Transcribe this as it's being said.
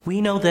We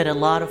know that a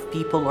lot of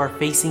people are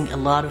facing a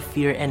lot of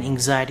fear and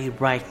anxiety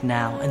right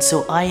now, and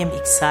so I am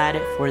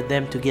excited for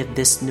them to get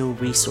this new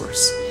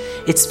resource.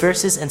 It's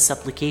verses and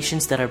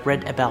supplications that are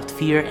read about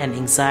fear and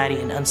anxiety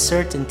and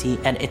uncertainty,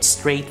 and it's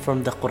straight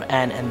from the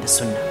Quran and the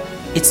Sunnah.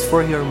 It's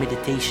for your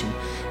meditation,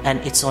 and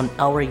it's on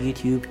our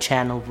YouTube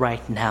channel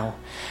right now.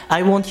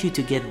 I want you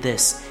to get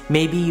this.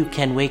 Maybe you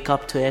can wake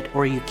up to it,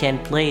 or you can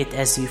play it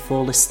as you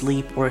fall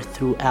asleep or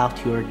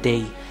throughout your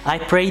day. I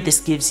pray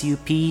this gives you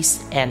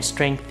peace and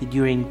strength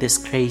during this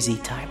crazy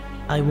time.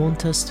 I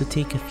want us to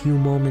take a few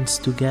moments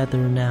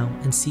together now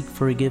and seek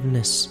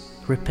forgiveness.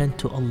 Repent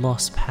to Allah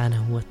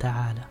subhanahu wa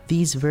ta'ala.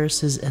 These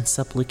verses and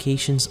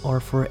supplications are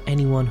for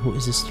anyone who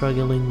is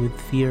struggling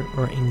with fear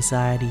or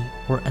anxiety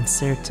or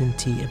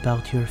uncertainty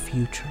about your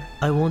future.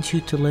 I want you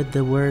to let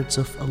the words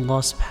of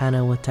Allah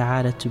subhanahu wa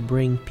ta'ala to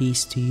bring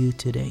peace to you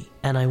today,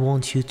 and I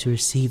want you to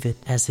receive it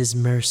as His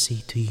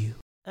mercy to you.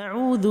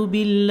 أعوذ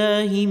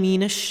بالله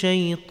من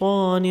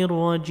الشيطان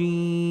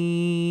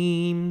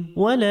الرجيم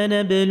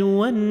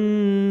ولنبلونكم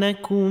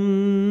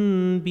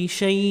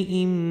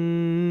بشيء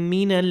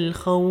من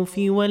الخوف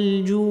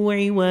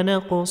والجوع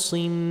ونقص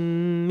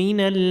من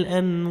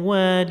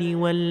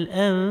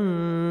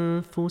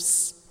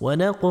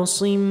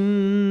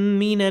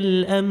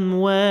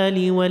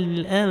الأموال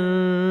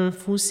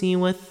والأنفس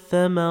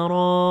والثمرات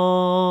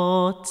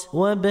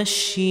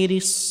وبشر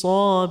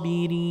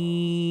الصابرين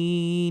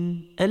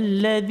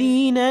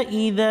الذين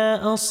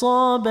إذا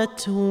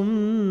أصابتهم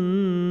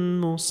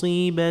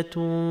مصيبة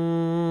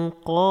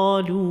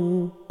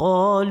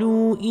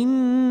قالوا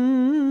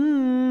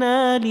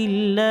إنا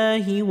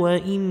لله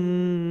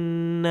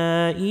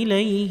وإنا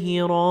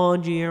إليه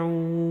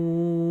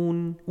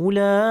راجعون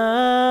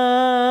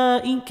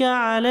أولئك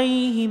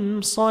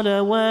عليهم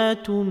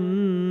صلوات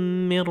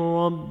من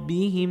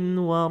ربهم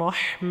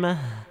ورحمة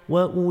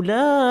وأولئك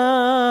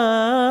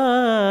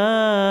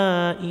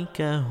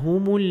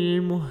هم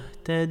المهتدون.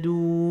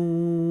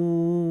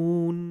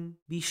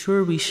 Be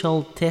sure we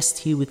shall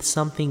test you with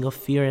something of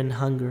fear and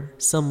hunger,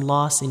 some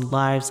loss in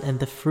lives and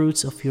the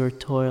fruits of your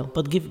toil.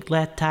 But give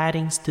glad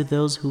tidings to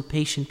those who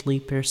patiently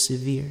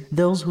persevere,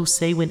 those who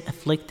say when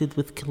afflicted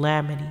with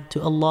calamity,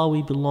 to Allah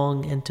we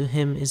belong and to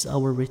Him is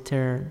our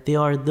return. They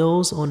are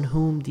those on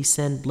whom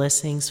descend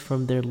blessings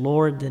from their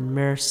Lord and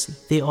mercy.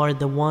 They are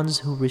the ones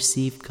who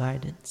receive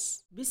guidance.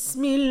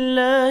 بسم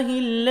الله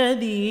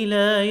الذي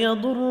لا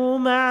يضر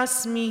مع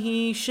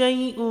اسمه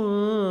شيء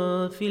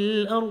في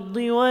الأرض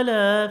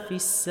ولا في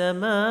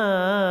السماء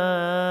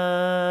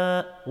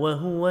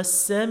وهو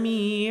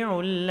السميع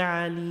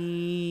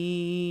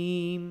العليم.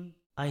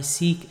 I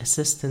seek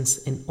assistance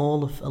in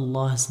all of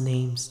Allah's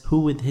names, who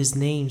with His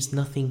names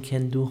nothing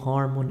can do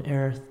harm on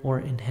earth or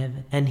in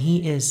heaven, and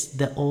He is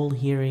the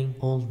all-hearing,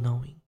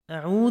 all-knowing.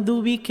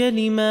 أعوذ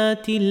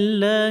بكلمات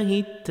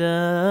الله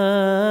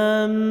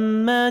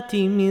التامات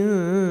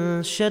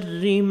من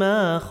شر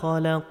ما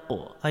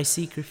خلق. I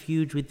seek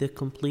refuge with the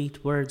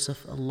complete words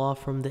of Allah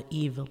from the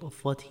evil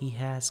of what He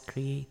has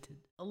created.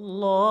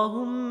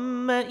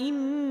 اللهم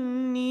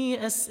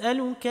إني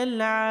أسألك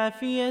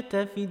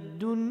العافية في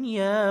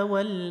الدنيا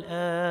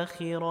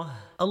والآخرة.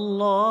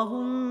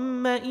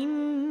 اللهم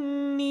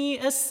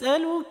إني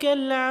أسألك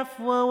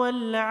العفو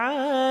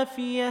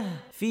والعافية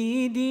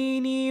في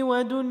ديني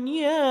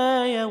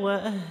ودنياي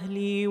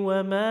وأهلي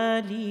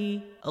ومالي.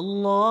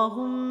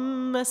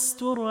 اللهم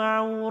استر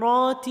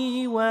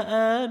عوراتي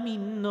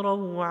وآمن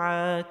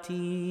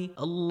روعاتي.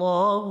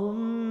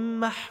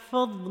 اللهم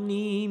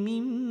احفظني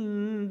من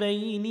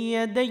بين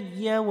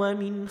يدي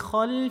ومن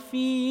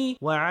خلفي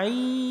وعن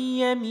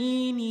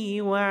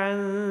يميني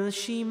وعن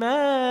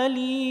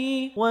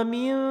شمالي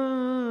ومن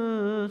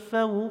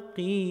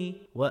فوقي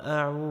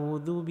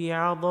وأعوذ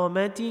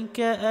بعظمتك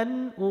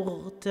أن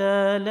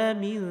أغتال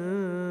من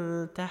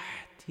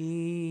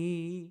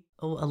تحتي.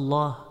 O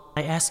Allah,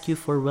 I ask you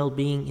for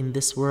well-being in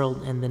this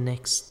world and the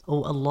next.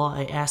 O Allah,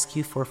 I ask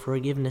you for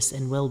forgiveness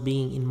and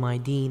well-being in my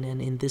deen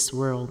and in this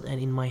world and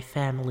in my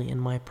family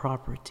and my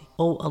property.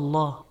 O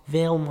Allah,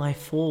 veil my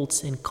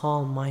faults and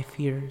calm my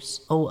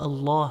fears. O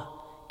Allah,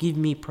 give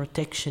me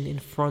protection in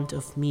front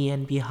of me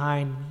and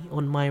behind me,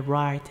 on my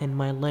right and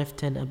my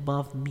left and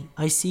above me.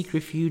 I seek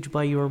refuge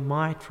by your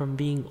might from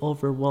being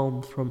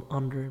overwhelmed from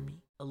under me.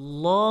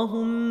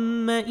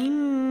 اللهم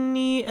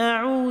إني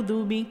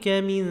أعوذ بك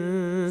من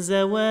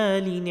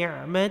زوال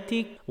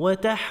نعمتك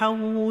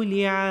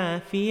وتحول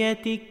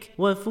عافيتك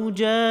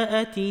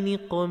وفجاءة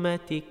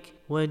نقمتك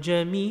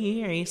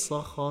وجميع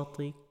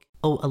سخطك.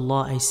 O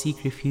Allah, I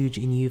seek refuge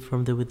in you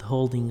from the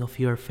withholding of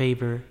your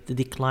favor, the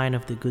decline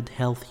of the good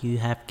health you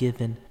have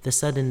given, the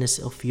suddenness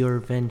of your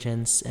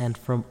vengeance, and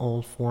from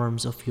all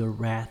forms of your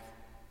wrath.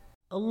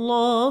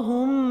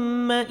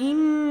 اللهم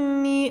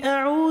إني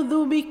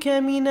أعوذ بك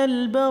من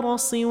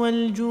البرص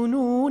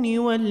والجنون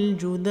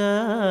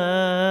والجذام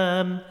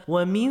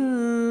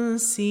ومن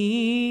سيء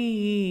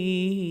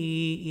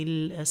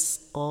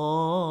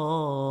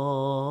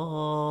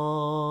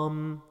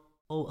الأسقام.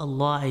 O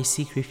Allah, I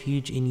seek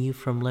refuge in you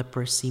from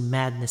leprosy,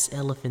 madness,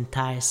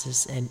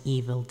 elephantiasis, and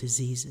evil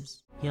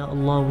diseases. Ya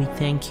Allah, we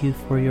thank you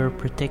for your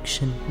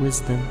protection,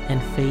 wisdom,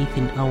 and faith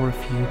in our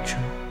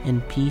future. And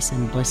peace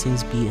and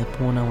blessings be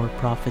upon our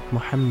Prophet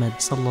Muhammad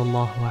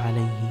sallallahu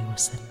alayhi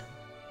wasallam.